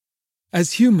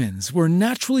As humans, we're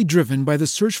naturally driven by the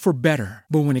search for better.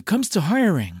 But when it comes to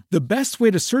hiring, the best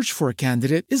way to search for a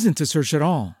candidate isn't to search at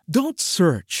all. Don't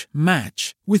search,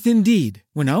 match with Indeed.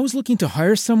 When I was looking to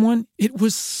hire someone, it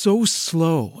was so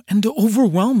slow and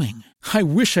overwhelming. I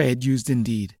wish I had used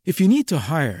Indeed. If you need to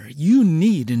hire, you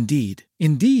need Indeed.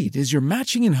 Indeed is your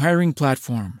matching and hiring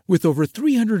platform with over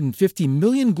 350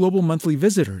 million global monthly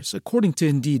visitors, according to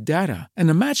Indeed data, and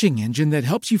a matching engine that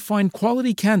helps you find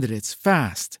quality candidates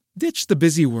fast. Ditch the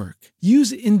busy work.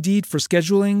 Use Indeed for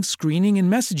scheduling, screening,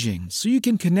 and messaging so you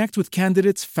can connect with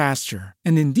candidates faster.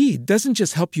 And Indeed doesn't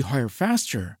just help you hire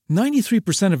faster.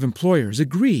 93% of employers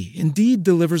agree Indeed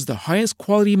delivers the highest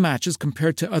quality matches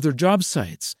compared to other job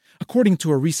sites, according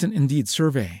to a recent Indeed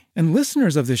survey. And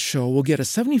listeners of this show will get a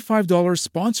 $75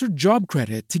 sponsored job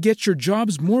credit to get your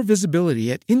jobs more visibility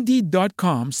at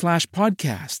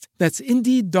Indeed.com/podcast. That's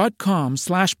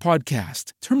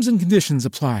Indeed.com/podcast. Terms and conditions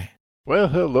apply. Well,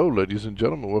 hello, ladies and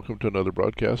gentlemen. Welcome to another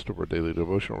broadcast of our daily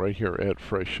devotional right here at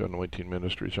Fresh Anointing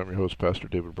Ministries. I'm your host, Pastor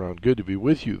David Brown. Good to be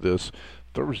with you this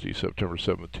Thursday, September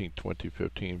 17th,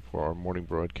 2015, for our morning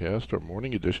broadcast, our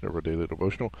morning edition of our daily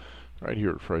devotional right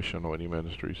here at Fresh Anointing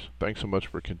Ministries. Thanks so much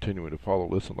for continuing to follow,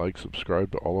 listen, like,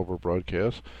 subscribe to all of our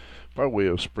broadcasts by way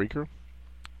of Spreaker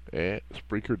at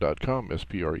Spreaker.com,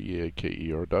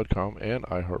 Spreaker.com, and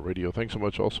iHeartRadio. Thanks so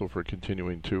much also for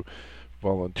continuing to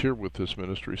volunteer with this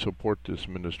ministry, support this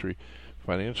ministry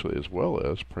financially, as well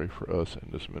as pray for us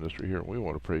in this ministry here. And we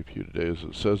want to pray for you today, as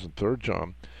it says in 3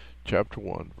 John chapter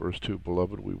 1, verse 2,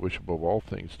 Beloved, we wish above all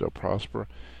things thou prosper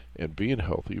and be in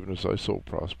health, even as thy soul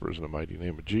prospers. In the mighty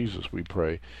name of Jesus we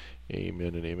pray.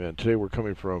 Amen and amen. Today we're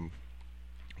coming from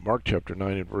Mark chapter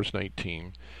 9 and verse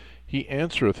 19. He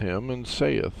answereth him and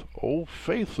saith, O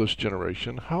faithless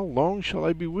generation, how long shall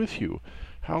I be with you?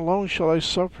 How long shall I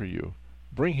suffer you?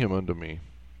 Bring him unto me.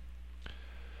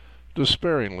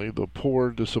 Despairingly, the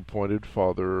poor, disappointed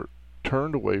father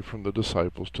turned away from the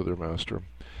disciples to their master.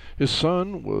 His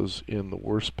son was in the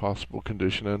worst possible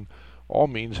condition, and all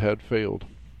means had failed.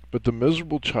 But the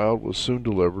miserable child was soon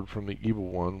delivered from the evil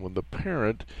one when the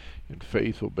parent in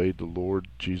faith obeyed the Lord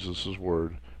Jesus'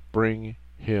 word, Bring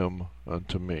him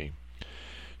unto me.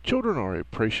 Children are a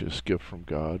precious gift from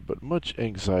God, but much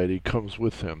anxiety comes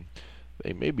with them.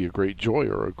 They may be a great joy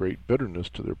or a great bitterness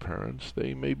to their parents.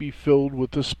 They may be filled with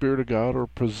the Spirit of God or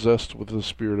possessed with the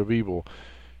spirit of evil.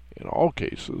 In all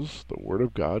cases, the Word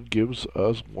of God gives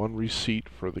us one receipt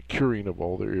for the curing of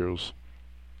all their ills.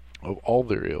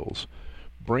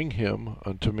 Bring him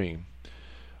unto me.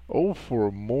 Oh,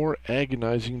 for more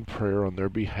agonizing prayer on their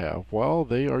behalf while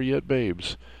they are yet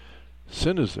babes.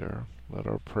 Sin is there. Let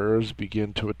our prayers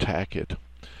begin to attack it.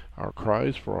 Our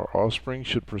cries for our offspring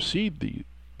should precede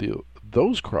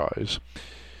those cries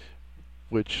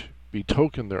which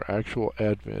betoken their actual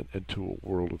advent into a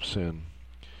world of sin.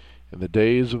 In the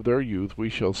days of their youth we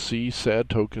shall see sad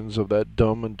tokens of that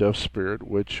dumb and deaf spirit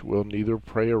which will neither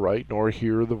pray aright nor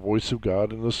hear the voice of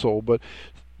God in the soul, but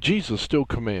Jesus still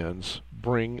commands,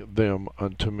 Bring them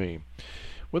unto me.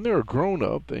 When they are grown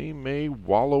up, they may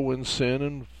wallow in sin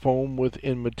and foam with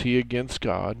enmity against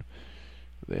God.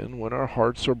 Then, when our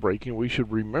hearts are breaking, we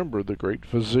should remember the great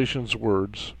physician's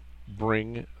words,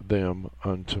 Bring them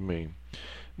unto me.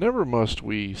 Never must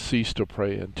we cease to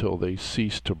pray until they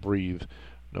cease to breathe.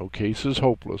 No case is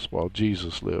hopeless while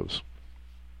Jesus lives.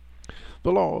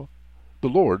 The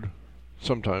Lord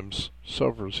sometimes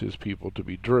suffers his people to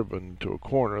be driven to a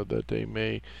corner that they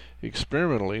may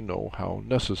experimentally know how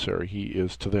necessary he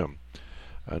is to them.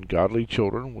 Ungodly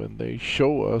children, when they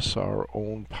show us our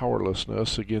own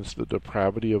powerlessness against the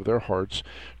depravity of their hearts,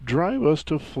 drive us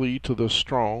to flee to the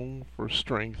strong for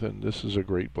strength, and this is a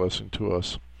great blessing to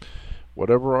us.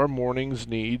 Whatever our morning's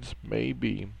needs may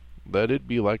be, let it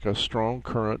be like a strong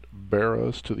current bear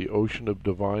us to the ocean of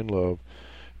divine love.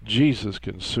 Jesus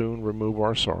can soon remove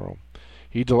our sorrow.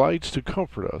 He delights to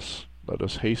comfort us. Let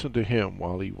us hasten to him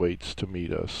while he waits to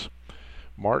meet us.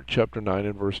 Mark chapter 9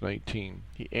 and verse 19.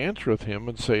 He answereth him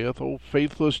and saith, O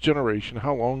faithless generation,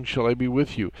 how long shall I be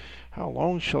with you? How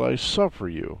long shall I suffer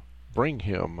you? Bring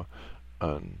him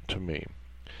unto me.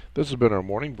 This has been our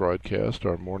morning broadcast,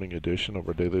 our morning edition of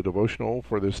our daily devotional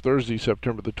for this Thursday,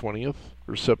 September the 20th,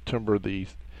 or September the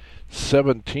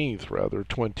 17th,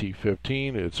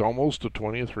 2015. It's almost the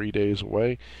 20th, 3 days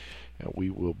away, and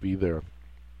we will be there.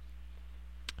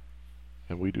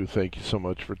 And we do thank you so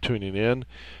much for tuning in.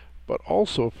 But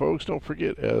also, folks, don't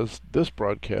forget, as this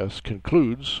broadcast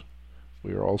concludes,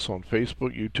 we are also on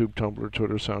Facebook, YouTube, Tumblr,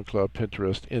 Twitter, SoundCloud,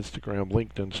 Pinterest, Instagram,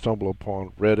 LinkedIn,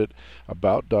 StumbleUpon, Reddit,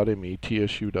 About.me,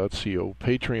 TSU.co,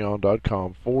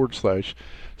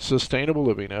 Patreon.com/Sustainable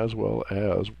Living, as well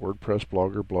as WordPress,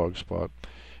 Blogger, Blogspot,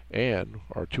 And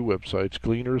our two websites,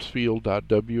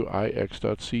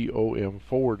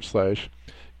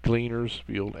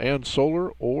 gleanersfield.wix.com/Gleanersfield and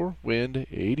solar, or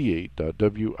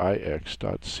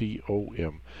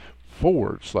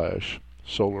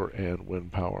wind88.wix.com/solar and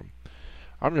wind power.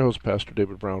 I'm your host, Pastor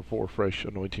David Brown for Fresh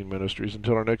Anointing Ministries.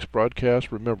 Until our next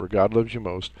broadcast, remember, God loves you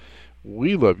most.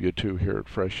 We love you too here at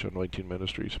Fresh Anointing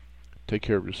Ministries. Take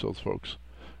care of yourselves, folks.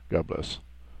 God bless.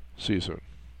 See you soon.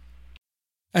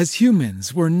 As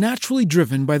humans, we're naturally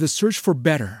driven by the search for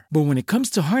better. But when it comes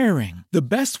to hiring, the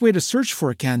best way to search for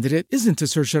a candidate isn't to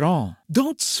search at all.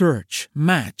 Don't search,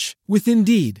 match with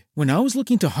Indeed. When I was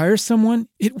looking to hire someone,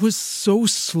 it was so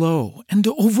slow and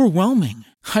overwhelming.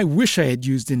 I wish I had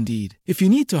used Indeed. If you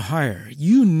need to hire,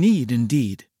 you need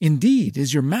Indeed. Indeed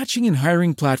is your matching and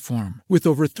hiring platform with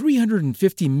over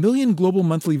 350 million global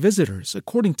monthly visitors,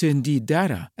 according to Indeed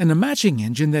data, and a matching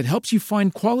engine that helps you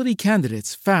find quality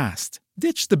candidates fast.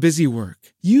 Ditch the busy work.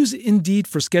 Use Indeed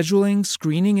for scheduling,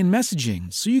 screening, and messaging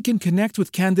so you can connect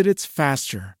with candidates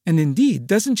faster. And Indeed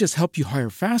doesn't just help you hire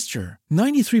faster.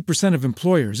 93% of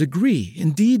employers agree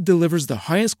Indeed delivers the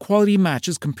highest quality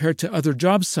matches compared to other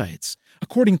job sites,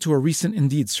 according to a recent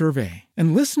Indeed survey.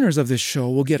 And listeners of this show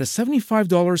will get a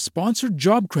 $75 sponsored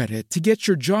job credit to get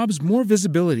your jobs more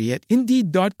visibility at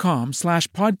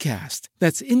Indeed.com/podcast.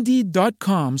 That's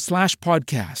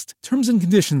Indeed.com/podcast. Terms and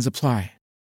conditions apply.